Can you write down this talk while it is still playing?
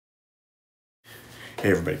Hey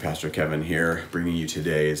everybody, Pastor Kevin here, bringing you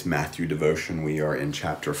today's Matthew devotion. We are in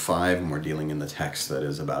chapter 5, and we're dealing in the text that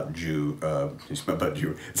is it's about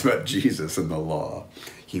Jesus and the law.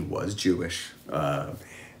 He was Jewish, but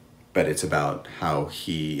it's about how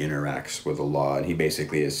he interacts with the law, and he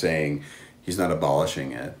basically is saying he's not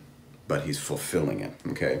abolishing it, but he's fulfilling it,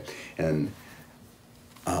 okay? And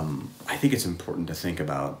I think it's important to think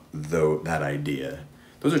about that idea.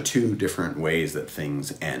 Those are two different ways that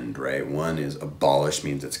things end, right? One is abolish,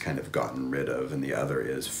 means it's kind of gotten rid of, and the other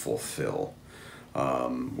is fulfill,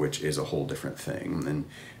 which is a whole different thing. And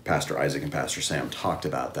Pastor Isaac and Pastor Sam talked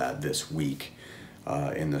about that this week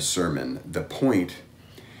in the sermon. The point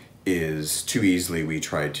is, too easily we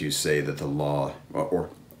try to say that the law,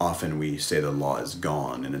 or often we say the law is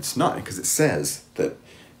gone, and it's not, because it says that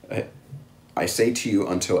I say to you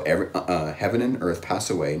until heaven and earth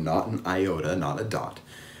pass away, not an iota, not a dot.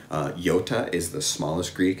 Iota is the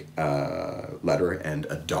smallest Greek letter, and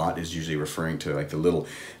a dot is usually referring to like the little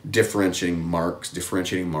differentiating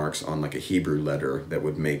marks on like a Hebrew letter that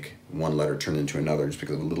would make one letter turn into another just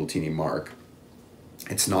because of a little teeny mark.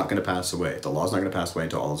 It's not going to pass away. The law's not going to pass away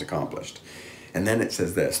until all is accomplished. And then it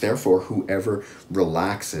says this, therefore, whoever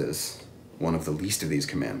relaxes one of the least of these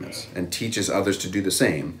commandments and teaches others to do the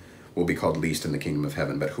same will be called least in the kingdom of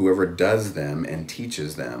heaven. But whoever does them and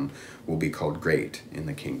teaches them will be called great in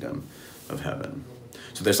the kingdom of heaven.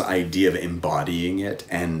 So there's the idea of embodying it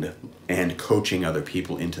and coaching other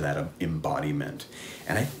people into that embodiment.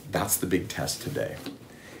 And that's the big test today.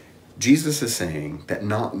 Jesus is saying that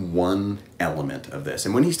not one element of this,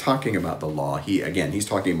 and when he's talking about the law, he's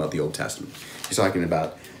talking about the Old Testament. He's talking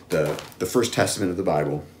about the First Testament of the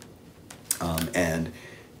Bible, and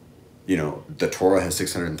you know, the Torah has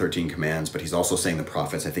 613 commands, but he's also saying the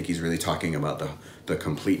prophets. I think he's really talking about the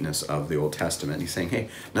completeness of the Old Testament. He's saying, hey,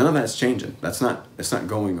 none of that's changing. It's not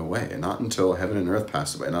going away. Not until heaven and earth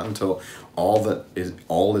pass away. Not until all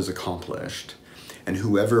is accomplished. And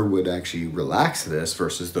whoever would actually relax this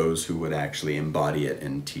versus those who would actually embody it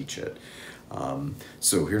and teach it.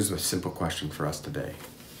 So here's a simple question for us today.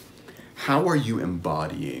 How are you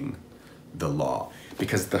embodying the law?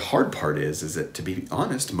 Because the hard part is that, to be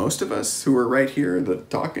honest, most of us who are right here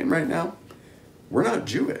talking right now, we're not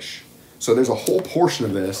Jewish. So there's a whole portion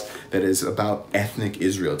of this that is about ethnic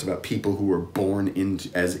Israel. It's about people who were born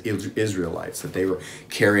as Israelites, that they were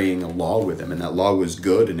carrying a law with them, and that law was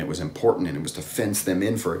good and it was important and it was to fence them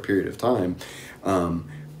in for a period of time.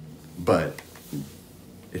 But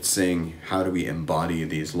it's saying, how do we embody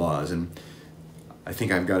these laws? And I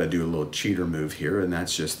think I've got to do a little cheater move here, and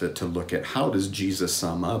that's just to look at how does Jesus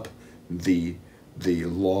sum up the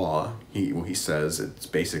law. He says it's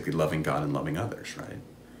basically loving God and loving others, right?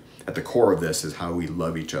 At the core of this is how we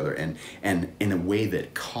love each other, and in a way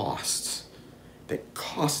that costs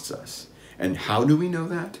us. And how do we know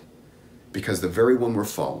that? Because the very one we're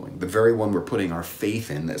following, the very one we're putting our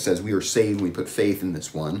faith in, that says we are saved and we put faith in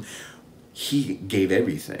this one, he gave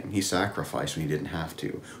everything. He sacrificed when he didn't have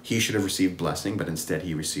to. He should have received blessing, but instead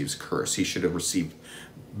he receives curse. He should have received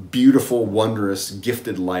beautiful, wondrous,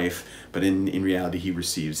 gifted life, but in reality he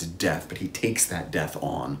receives death. But he takes that death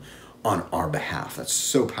on our behalf. That's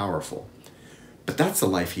so powerful. But that's the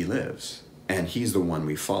life he lives. And he's the one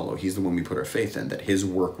we follow. He's the one we put our faith in, that his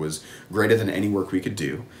work was greater than any work we could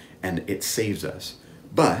do, and it saves us.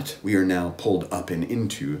 But we are now pulled up and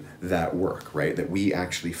into that work, right? That we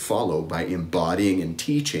actually follow by embodying and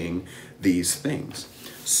teaching these things.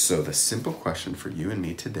 So the simple question for you and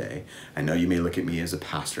me today, I know you may look at me as a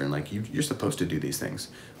pastor and like, you're supposed to do these things.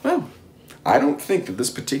 Well, I don't think that this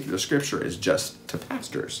particular scripture is just to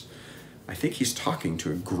pastors. I think he's talking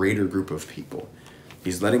to a greater group of people.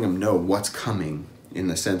 He's letting them know what's coming, in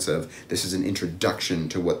the sense of this is an introduction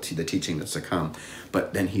to the teaching that's to come.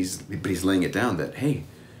 But then he's laying it down that, hey,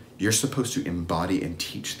 you're supposed to embody and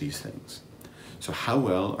teach these things. So how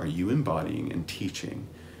well are you embodying and teaching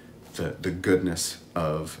the goodness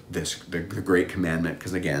of the great commandment?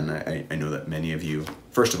 Because again, I know that many of you,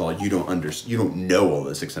 first of all, you don't know all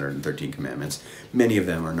the 613 commandments. Many of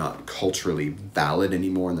them are not culturally valid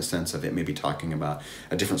anymore, in the sense of it may be talking about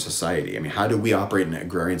a different society. I mean, how do we operate in an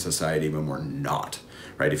agrarian society when we're not,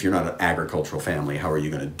 right? If you're not an agricultural family, how are you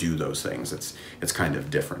going to do those things? It's kind of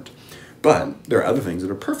different. But there are other things that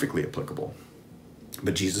are perfectly applicable.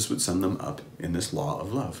 But Jesus would sum them up in this law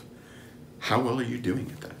of love. How well are you doing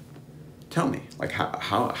at that? Tell me, like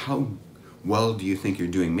how well do you think you're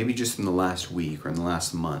doing? Maybe just in the last week or in the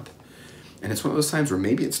last month. And it's one of those times where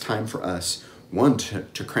maybe it's time for us, one,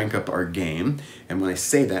 to crank up our game. And when I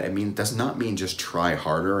say that, it does not mean just try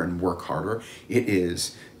harder and work harder. It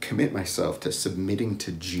is commit myself to submitting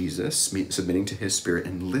to Jesus, submitting to his Spirit,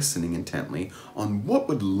 and listening intently on what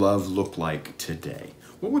would love look like today?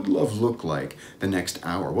 What would love look like the next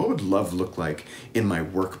hour? What would love look like in my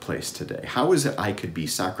workplace today? How is it I could be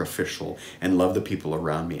sacrificial and love the people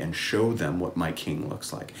around me and show them what my King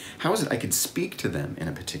looks like? How is it I could speak to them in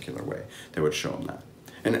a particular way that would show them that?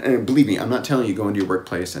 And believe me, I'm not telling you go into your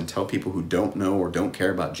workplace and tell people who don't know or don't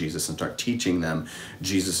care about Jesus and start teaching them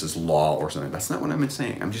Jesus' law or something. That's not what I'm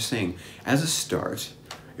saying. I'm just saying, as a start,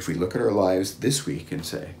 if we look at our lives this week and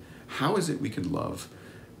say, how is it we could love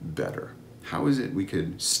better? How is it we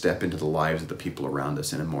could step into the lives of the people around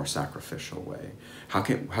us in a more sacrificial way? How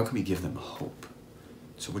can we give them hope?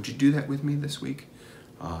 So would you do that with me this week?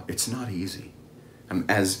 It's not easy.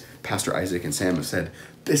 As Pastor Isaac and Sam have said,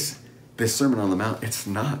 this Sermon on the Mount,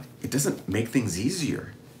 it doesn't make things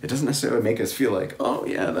easier. It doesn't necessarily make us feel like, oh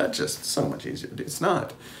yeah, that's just so much easier. It's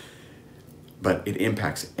not. But it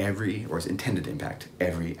impacts is intended to impact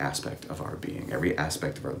every aspect of our being, every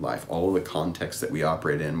aspect of our life, all of the contexts that we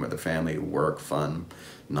operate in, whether family, work, fun,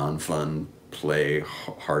 non-fun, play,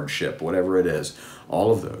 hardship, whatever it is,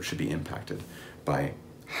 all of those should be impacted by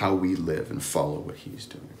how we live and follow what he's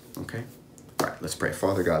doing, okay? All right, let's pray.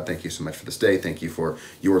 Father God, thank you so much for this day. Thank you for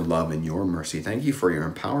your love and your mercy. Thank you for your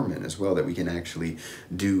empowerment as well, that we can actually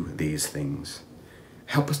do these things.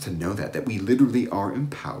 Help us to know that we literally are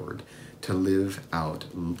empowered to live out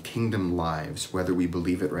kingdom lives, whether we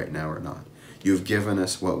believe it right now or not. You have given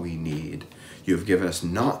us what we need. You have given us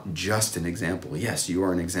not just an example. Yes, you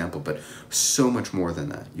are an example, but so much more than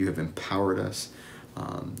that. You have empowered us.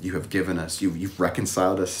 You have given us, you've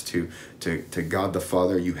reconciled us to God the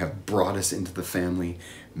Father. You have brought us into the family.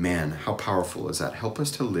 Man, how powerful is that? Help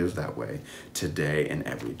us to live that way today and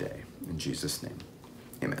every day. In Jesus' name,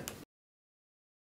 amen.